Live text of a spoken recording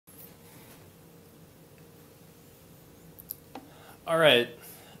All right,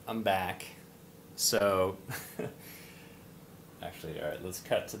 I'm back. So, actually, all right, let's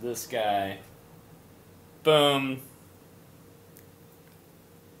cut to this guy. Boom.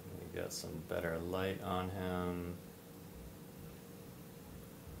 We got some better light on him.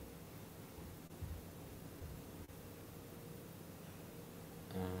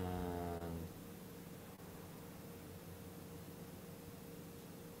 And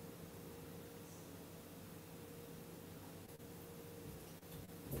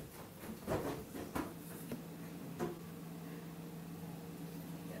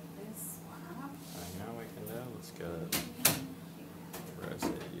Get this one up. I know we can do. Let's get it.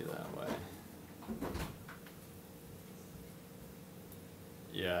 Rotate you that way.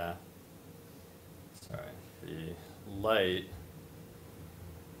 Yeah. Sorry. The light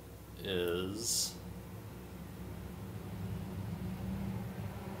is.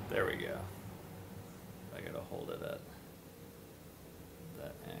 There we go. I gotta hold it at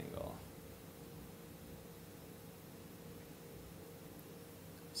that angle.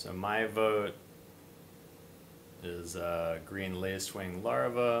 So my vote is green lacewing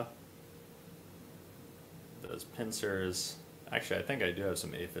larva. Those pincers. Actually, I think I do have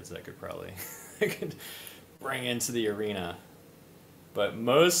some aphids I could probably I could bring into the arena. But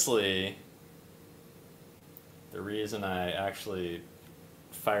mostly, the reason I actually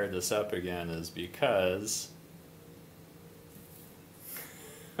fired this up again is because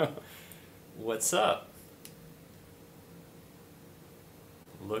what's up?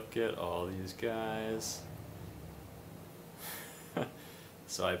 Look at all these guys.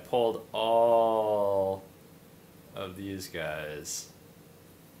 So I pulled all of these guys.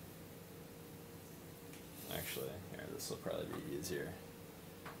 Actually, here, this will probably be easier.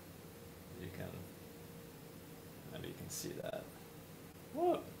 You can, maybe you can see that.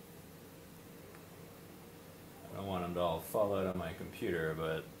 Whoa. I don't want them to all fall out of my computer,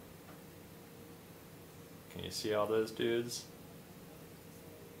 but can you see all those dudes?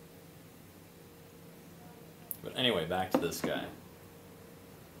 But anyway, back to this guy.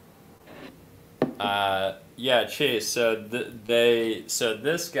 Yeah, Chase. So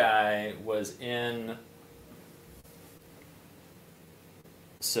this guy was in.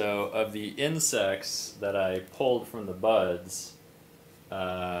 So of the insects that I pulled from the buds,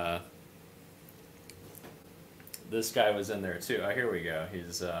 this guy was in there too. Oh, here we go.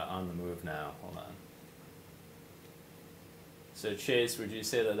 He's on the move now. Hold on. So Chase, would you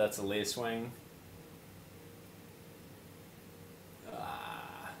say that that's a lacewing?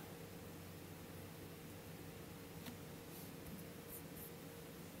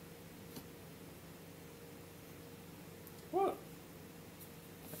 Whoa.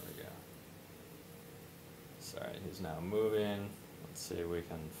 There we go. Sorry, he's now moving. Let's see if we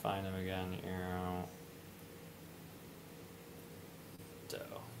can find him again. Arrow.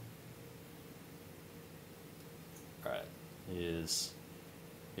 Doe. Alright.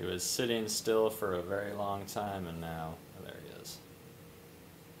 He was sitting still for a very long time and now, oh, there he is.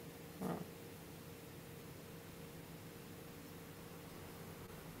 Oh.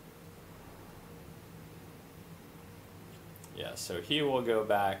 Yeah, so he will go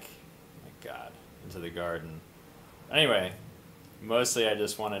back, oh my god, into the garden. Anyway, mostly I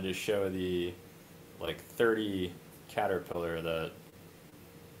just wanted to show the like 30 caterpillar that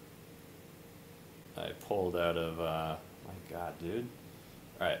I pulled out of, my god, dude.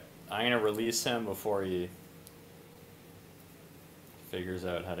 Alright, I'm gonna release him before he figures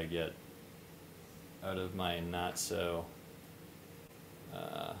out how to get out of my not so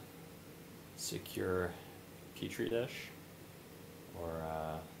secure petri dish. Or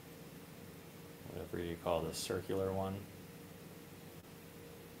whatever you call the circular one.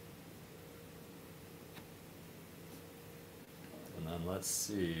 And then let's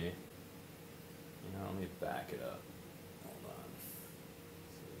see. You know, let me back it up. Hold on. So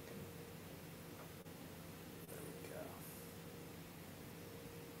we can. There we go.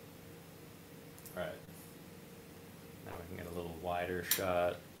 All right. Now we can get a little wider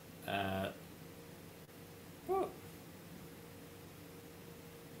shot at. Whoa.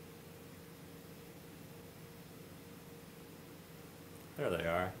 There they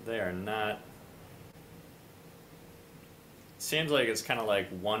are. They are not. Seems like it's kind of like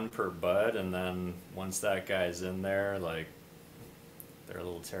one per bud, and then once that guy's in there, like, they're a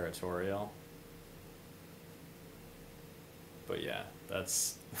little territorial. But yeah,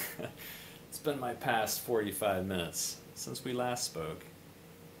 that's. It's been my past 45 minutes since we last spoke.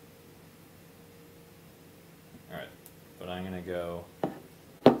 Alright, but I'm gonna go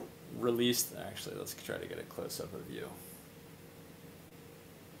release. Actually, let's try to get a close up of you.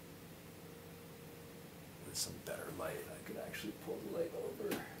 with some better light, I could actually pull the light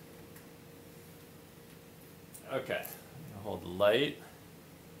over. Okay, I'm gonna hold the light.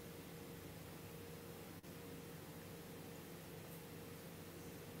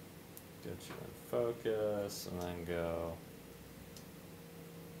 Get you in focus, and then go.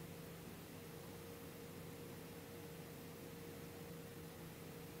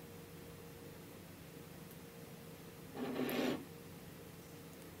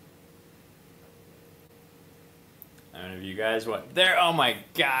 And if you guys want there, oh my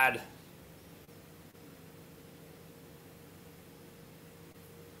god.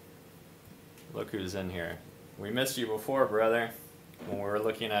 Look who's in here. We missed you before, brother, when we were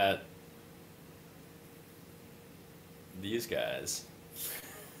looking at these guys.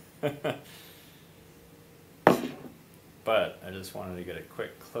 But I just wanted to get a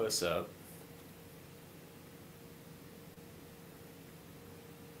quick close-up.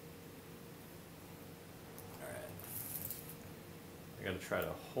 I gotta try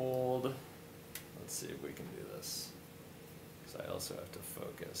to hold. Let's see if we can do this. Because I also have to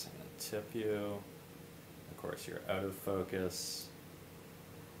focus. I'm gonna tip you. Of course, you're out of focus.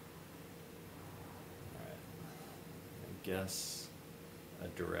 Alright. I guess a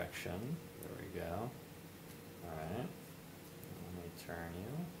direction. There we go. Alright. Let me turn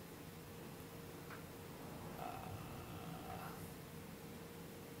you.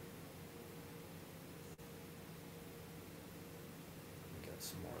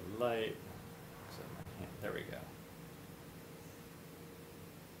 Some more light. So there we go.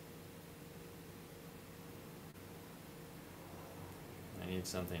 I need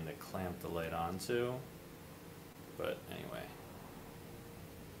something to clamp the light onto, but anyway.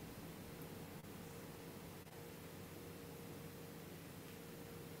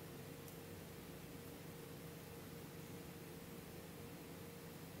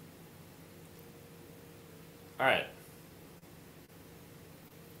 All right.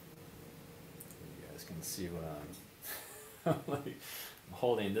 Can see what I'm like. I'm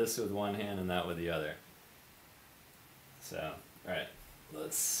holding this with one hand and that with the other. So, all right,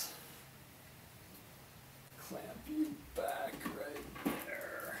 let's clamp you back right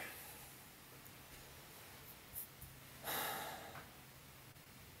there.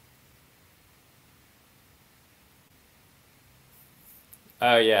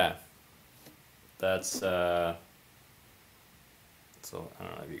 Oh yeah, that's so I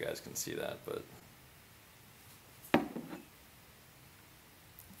don't know if you guys can see that, but.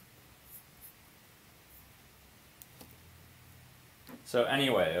 So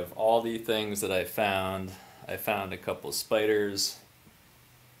anyway, of all the things that I found a couple spiders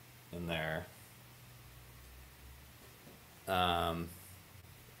in there.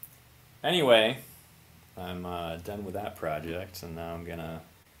 Anyway, I'm done with that project, and now I'm gonna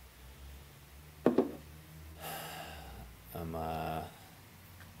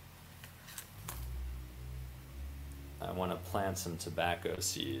I want to plant some tobacco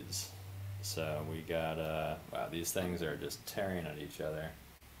seeds. So we got, wow, these things are just tearing at each other.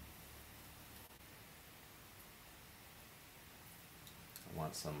 I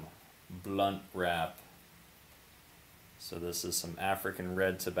want some blunt wrap. So this is some African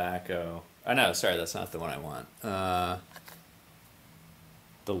red tobacco. Oh no, sorry, that's not the one I want.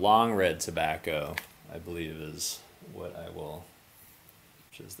 The long red tobacco, I believe, is what I will,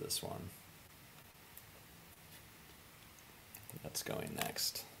 which is this one. That's going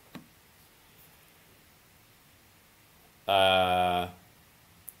next.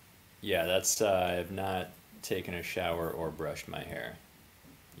 Yeah, that's, I have not taken a shower or brushed my hair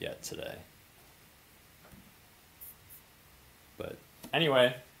yet today. But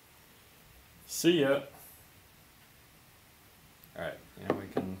anyway, see ya. Alright, we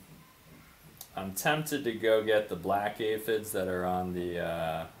can, I'm tempted to go get the black aphids that are on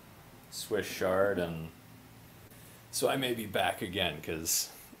the Swiss shard, and so I may be back again because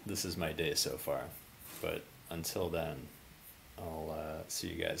this is my day so far. But until then, I'll see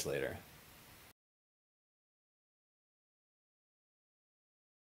you guys later.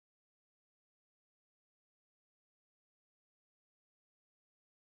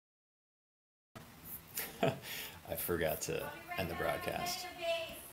 I forgot to end the broadcast.